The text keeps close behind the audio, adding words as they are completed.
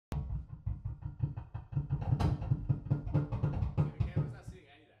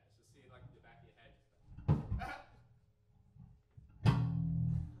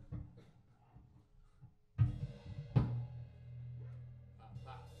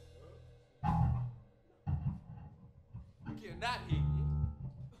cannot hear you.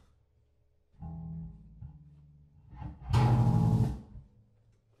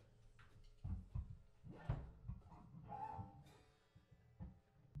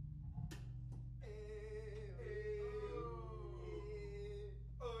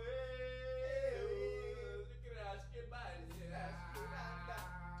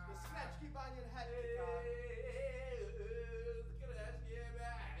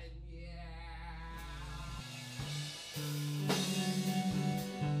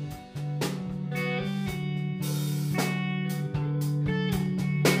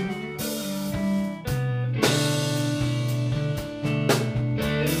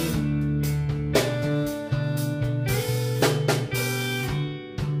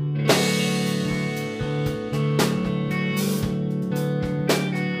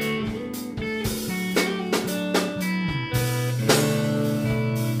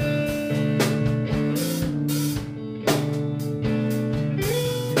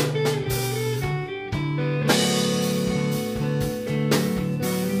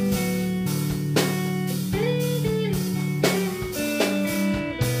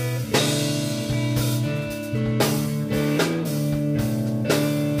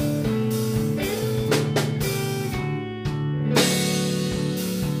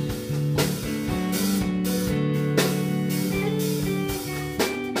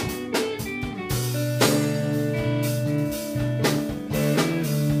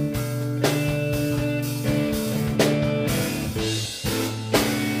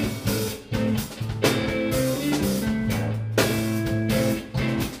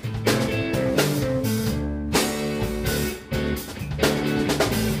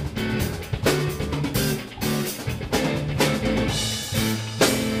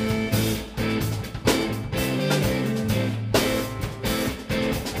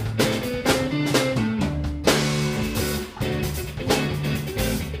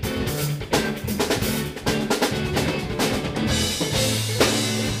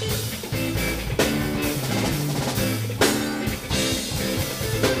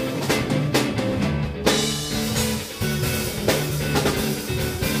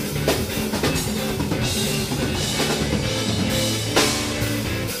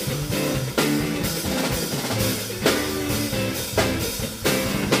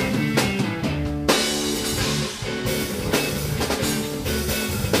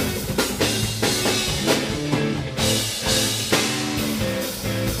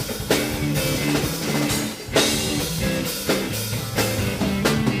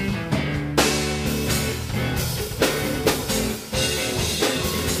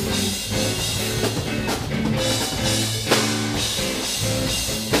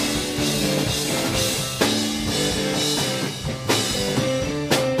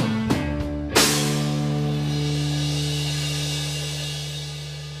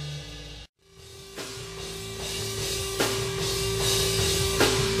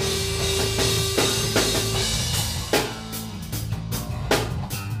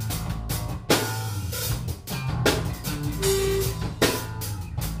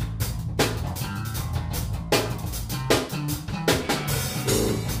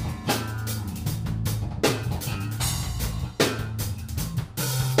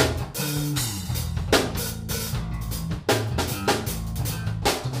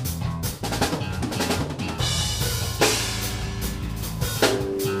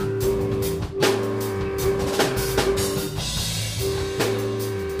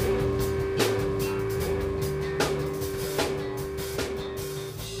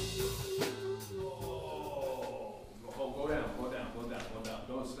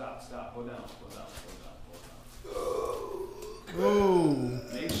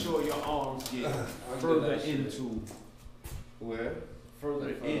 Make sure your arms get further into where? Further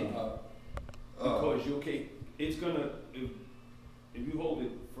in. Because you can, it's gonna, if you hold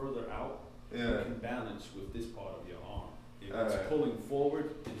it further out, you can balance with this part of your arm. If it's pulling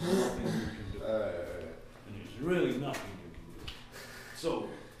forward, there's nothing you can do. And there's really nothing you can do. So,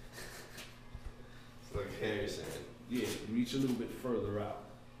 it's like Harrison. Yeah, reach a little bit further out.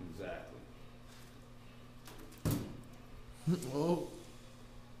 Exactly. Whoa.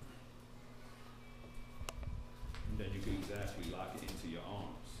 And then you can exactly lock it into your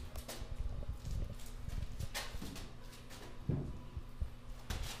arms.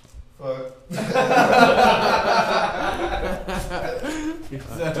 Fuck.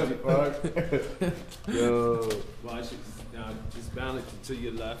 Yo. Watch it. Now just balance it to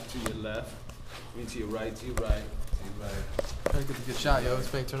your left, I mean to your right, to your right, to your right. Trying to get a good shot, yo.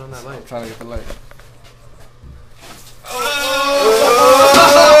 Spank, turn on that light. I'm trying to get the light.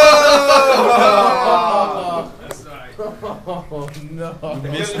 That's right. Oh no.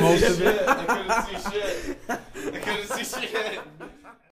 You missed most of it. I couldn't see shit.